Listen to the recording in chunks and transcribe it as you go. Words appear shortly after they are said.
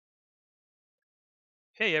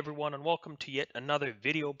Hey everyone, and welcome to yet another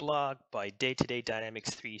video blog by Day-to-Day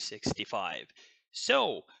Dynamics 365.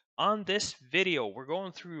 So, on this video, we're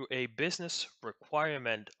going through a business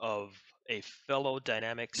requirement of a fellow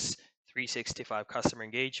Dynamics 365 customer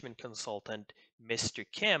engagement consultant, Mr.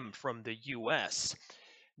 Kim from the US.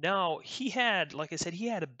 Now, like I said, he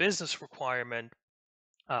had a business requirement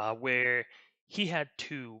where he had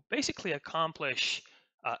to basically accomplish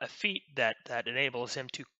a feat that enables him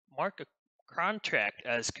to mark a contract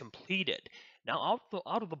as completed. Now,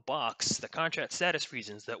 out of the box, the contract status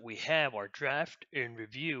reasons that we have are draft, in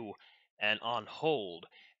review, and on hold.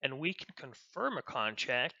 And we can confirm a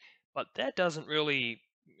contract, but that doesn't really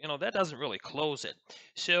close it.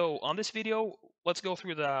 So on this video, let's go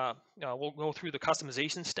through we'll go through the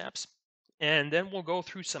customization steps, and then we'll go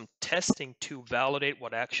through some testing to validate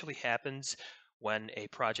what actually happens when a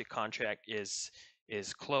project contract is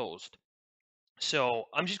closed. So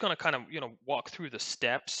I'm just going to kind of walk through the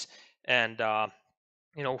steps, and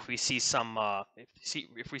if we see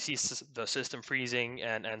if we see the system freezing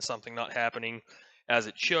and something not happening as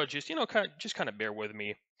it should, just kind of bear with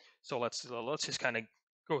me. So let's just kind of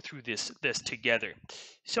go through this together.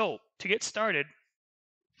 So to get started,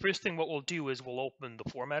 first thing what we'll do is we'll open the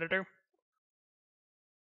form editor.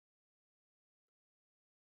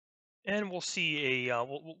 And we'll see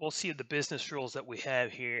the business rules that we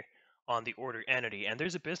have here on the order entity. And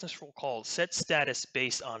there's a business rule called set status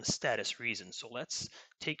based on status reason. So let's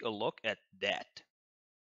take a look at that.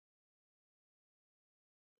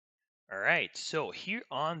 All right, so here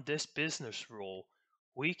on this business rule,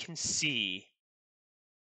 we can see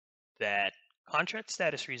that contract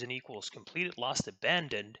status reason equals completed, lost,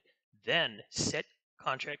 abandoned, then set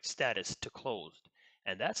contract status to closed.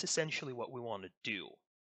 And that's essentially what we want to do.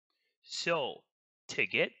 So to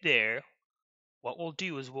get there, what we'll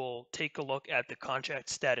do is we'll take a look at the contract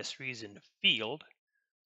status reason field.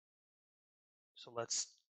 So let's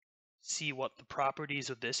see what the properties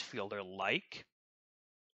of this field are like.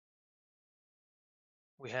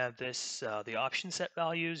 We have the option set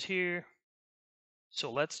values here.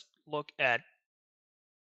 So let's look at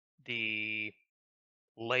the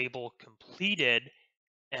label completed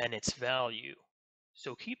and its value.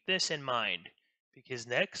 So keep this in mind, because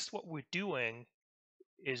next what we're doing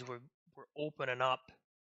is we're opening up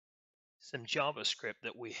some JavaScript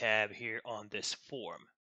that we have here on this form.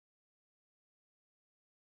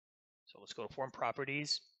 So let's go to form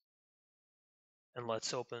properties, and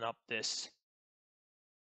let's open up this.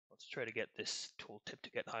 Let's try to get this tooltip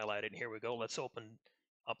to get highlighted. Here we go. Let's open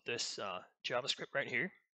up this JavaScript right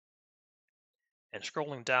here. And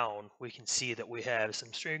scrolling down, we can see that we have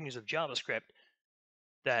some strings of JavaScript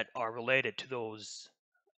that are related to those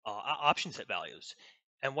option set values.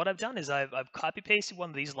 And what I've done is I've copy pasted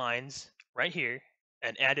one of these lines right here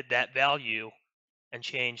and added that value and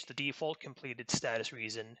changed the default completed status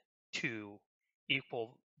reason to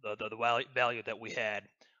equal the value that we had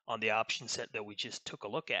on the option set that we just took a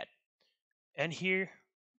look at. And here,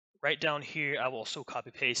 right down here, I will also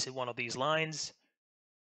copy paste one of these lines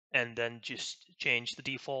and then just change the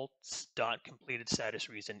default dot completed status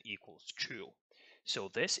reason equals true.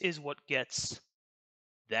 So this is what gets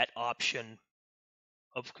that option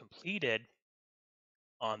of completed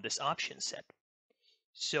on this option set.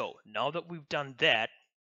 So now that we've done that,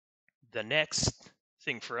 the next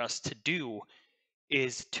thing for us to do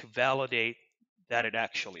is to validate that it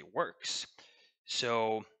actually works.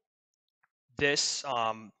 So this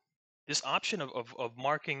this option of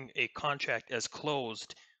marking a contract as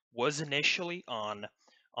closed was initially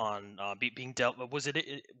being dealt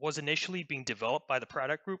it was initially being developed by the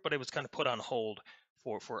product group, but it was kind of put on hold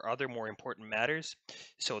for other more important matters.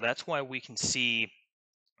 So that's why we can see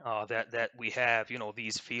that we have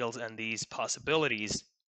these fields and these possibilities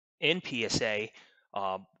in PSA.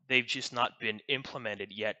 They've just not been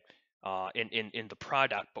implemented yet in the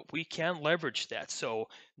product, but we can leverage that. So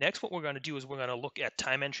next, what we're going to do is we're going to look at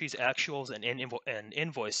time entries, actuals, and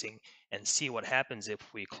invoicing, and see what happens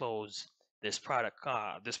if we close this product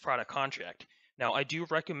contract. Now, I do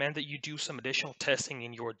recommend that you do some additional testing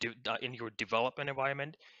in your development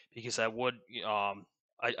environment, because I will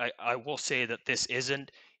say that this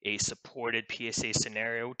isn't a supported PSA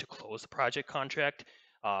scenario to close the project contract.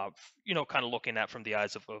 Kind of looking at from the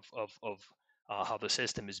eyes of how the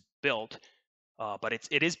system is built, but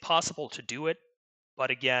it is possible to do it. But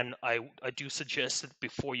again, I do suggest that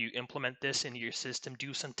before you implement this into your system,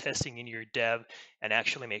 do some testing in your dev and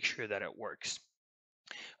actually make sure that it works.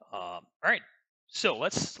 All right, so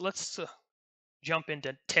let's jump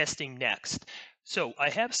into testing next. So I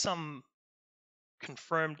have some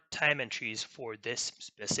confirmed time entries for this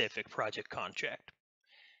specific project contract,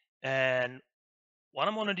 and what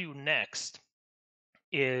I'm going to do next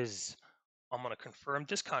is I'm going to confirm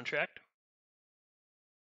this contract.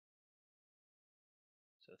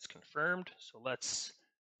 So it's confirmed. So let's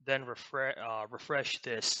then refresh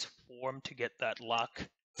this form to get that lock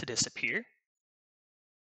to disappear.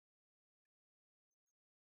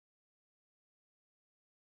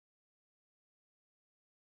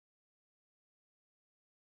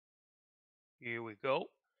 Here we go.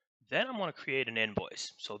 Then I'm going to create an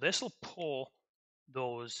invoice. So this will pull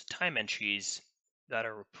those time entries that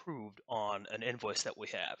are approved on an invoice that we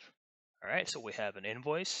have. All right, so we have an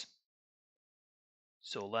invoice.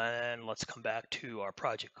 So then let's come back to our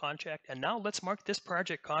project contract. And now let's mark this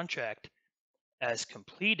project contract as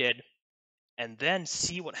completed and then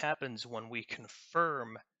see what happens when we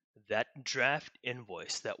confirm that draft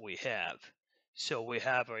invoice that we have. So we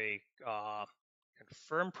have a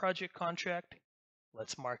confirmed project contract.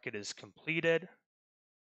 Let's mark it as completed.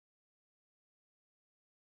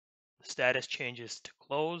 The status changes to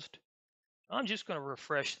closed. I'm just going to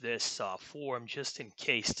refresh this form just in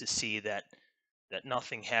case to see that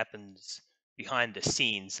nothing happens behind the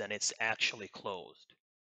scenes and it's actually closed.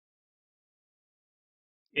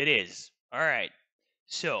 It is. All right.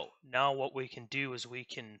 So now what we can do is we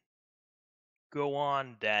can go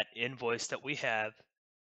on that invoice that we have.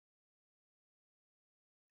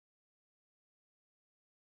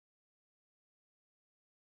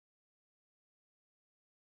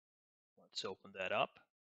 Let's open that up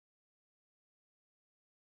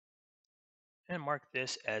and mark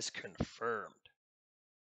this as confirmed.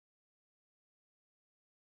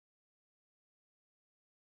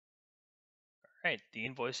 All right, the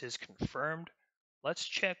invoice is confirmed. Let's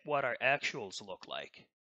check what our actuals look like.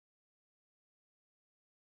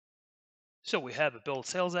 So we have a billed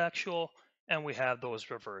sales actual and we have those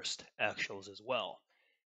reversed actuals as well.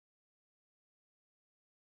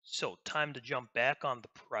 So time to jump back on the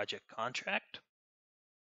project contract.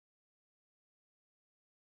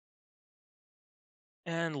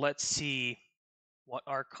 And let's see what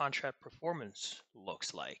our contract performance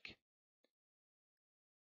looks like.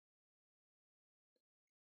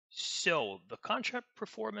 So the contract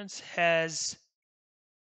performance has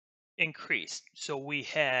increased. So we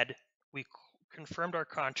confirmed our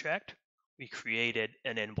contract, we created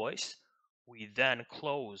an invoice, we then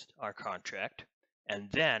closed our contract, and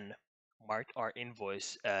then marked our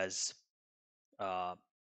invoice as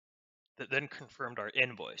then confirmed our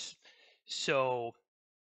invoice. So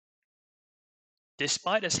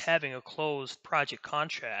despite us having a closed project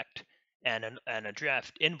contract and a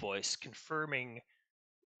draft invoice, confirming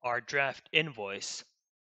our draft invoice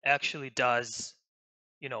actually does,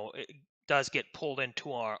 it does get pulled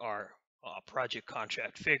into our project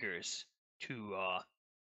contract figures to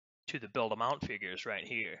the build amount figures right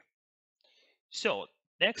here. So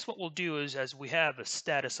next what we'll do is, as we have a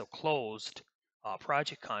status of closed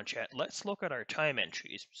project contract, let's look at our time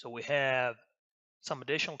entries. So we have some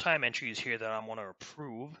additional time entries here that I want to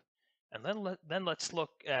approve. And then let's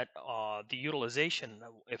look at the utilization,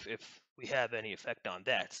 if we have any effect on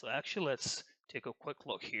that. So actually, let's take a quick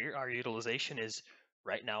look here. Our utilization is,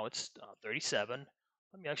 right now, it's 37.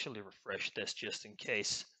 Let me actually refresh this just in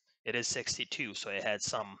case. It is 62, so I had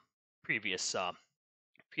some previous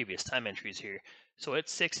previous time entries here. So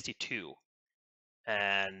it's 62.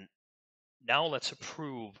 And now let's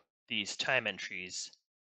approve these time entries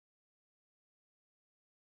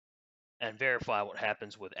and verify what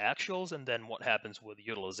happens with actuals and then what happens with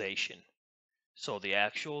utilization. So the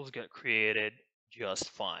actuals get created just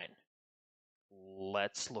fine.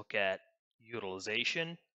 Let's look at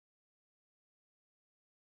utilization.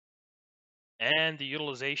 And the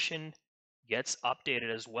utilization gets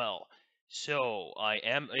updated as well. So I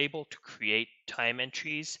am able to create time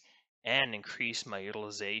entries and increase my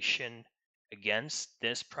utilization against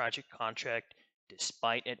this project contract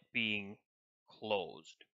despite it being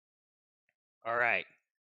closed. All right,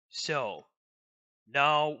 so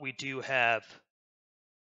now we do have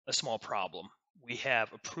a small problem. We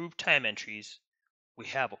have approved time entries, we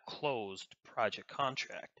have a closed project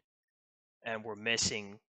contract, and we're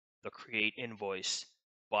missing the create invoice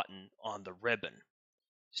button on the ribbon.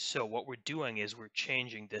 So what we're doing is we're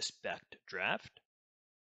changing this back to draft,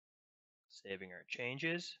 saving our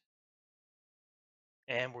changes,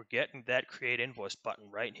 and we're getting that create invoice button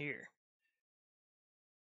right here.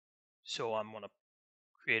 So I'm going to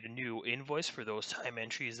create a new invoice for those time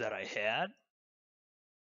entries that I had,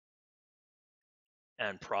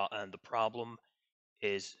 and the problem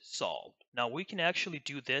is solved. Now we can actually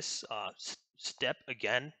do this step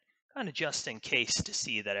again, kind of just in case, to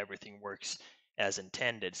see that everything works as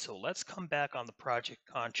intended. So let's come back on the project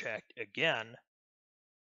contract again,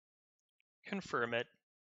 confirm it,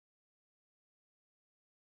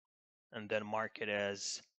 and then mark it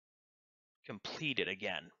as completed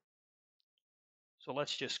again. So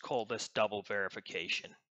let's just call this double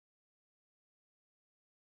verification.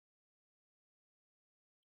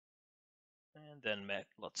 And then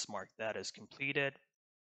let's mark that as completed.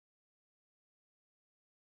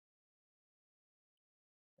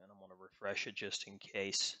 And I'm going to refresh it just in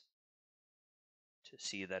case to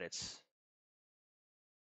see that it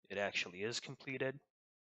actually is completed.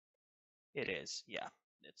 It is, yeah,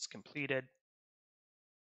 it's completed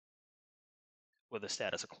with a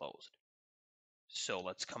status of closed. So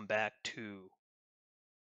let's come back to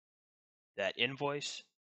that invoice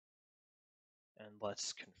and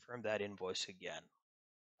let's confirm that invoice again.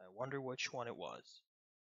 I wonder which one it was.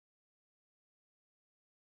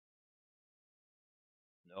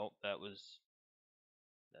 No,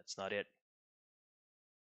 that's not it.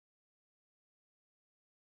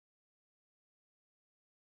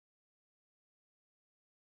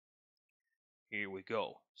 Here we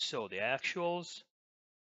go. So the actuals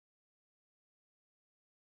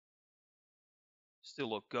still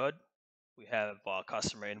look good. We have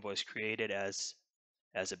customer invoice created as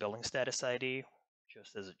a billing status ID,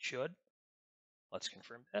 just as it should. Let's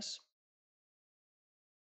confirm this.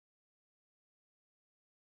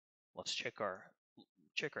 Let's check our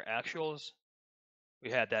actuals. We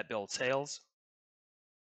had that billed sales,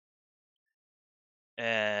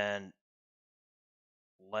 and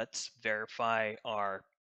let's verify our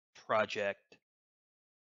project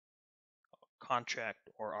contract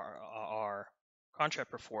or our contract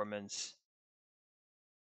performance.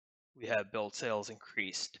 We have billed sales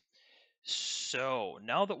increased. So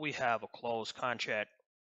now that we have a closed contract,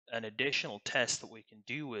 an additional test that we can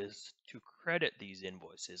do is to credit these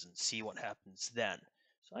invoices and see what happens then.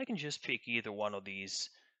 So I can just pick either one of these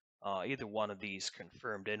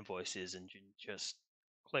confirmed invoices and just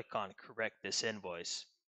click on correct this invoice.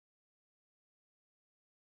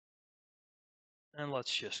 And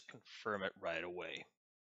let's just confirm it right away.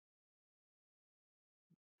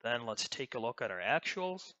 Then let's take a look at our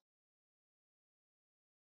actuals.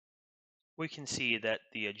 We can see that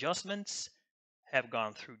the adjustments have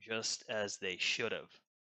gone through just as they should have.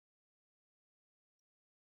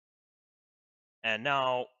 And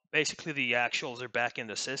now basically the actuals are back in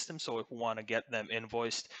the system. So if we want to get them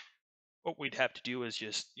invoiced, what we'd have to do is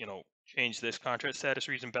just, change this contract status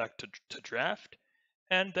reason back to draft,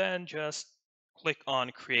 and then just click on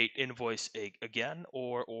create invoice again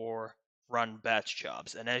or run batch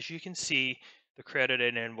jobs. And as you can see, the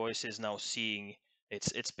credited invoice is now seeing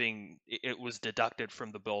it was deducted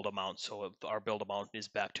from the billed amount. So our billed amount is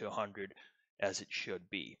back to 100 as it should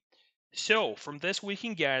be. So from this, we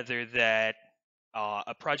can gather that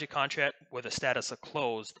a project contract with a status of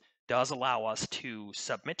closed does allow us to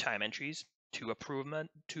submit time entries, to approve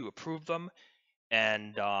them,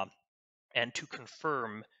 and to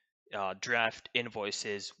confirm draft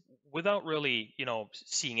invoices without really,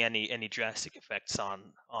 seeing any drastic effects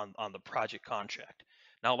on the project contract.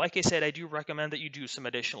 Now, like I said, I do recommend that you do some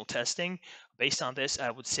additional testing. Based on this,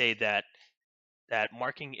 I would say that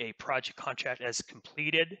marking a project contract as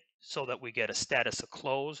completed so that we get a status of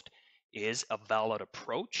closed is a valid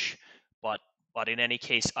approach, but in any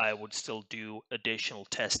case, I would still do additional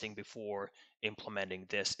testing before implementing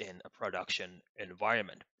this in a production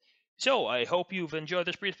environment. So I hope you've enjoyed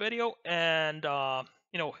this brief video, and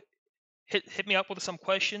hit me up with some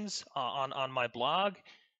questions on my blog.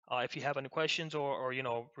 If you have any questions or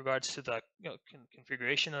regards to the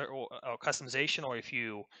configuration or customization, or if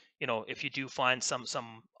you do find some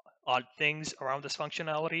odd things around this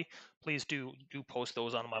functionality, please do post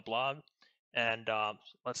those on my blog, and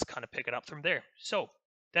let's kind of pick it up from there. So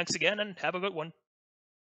thanks again, and have a good one.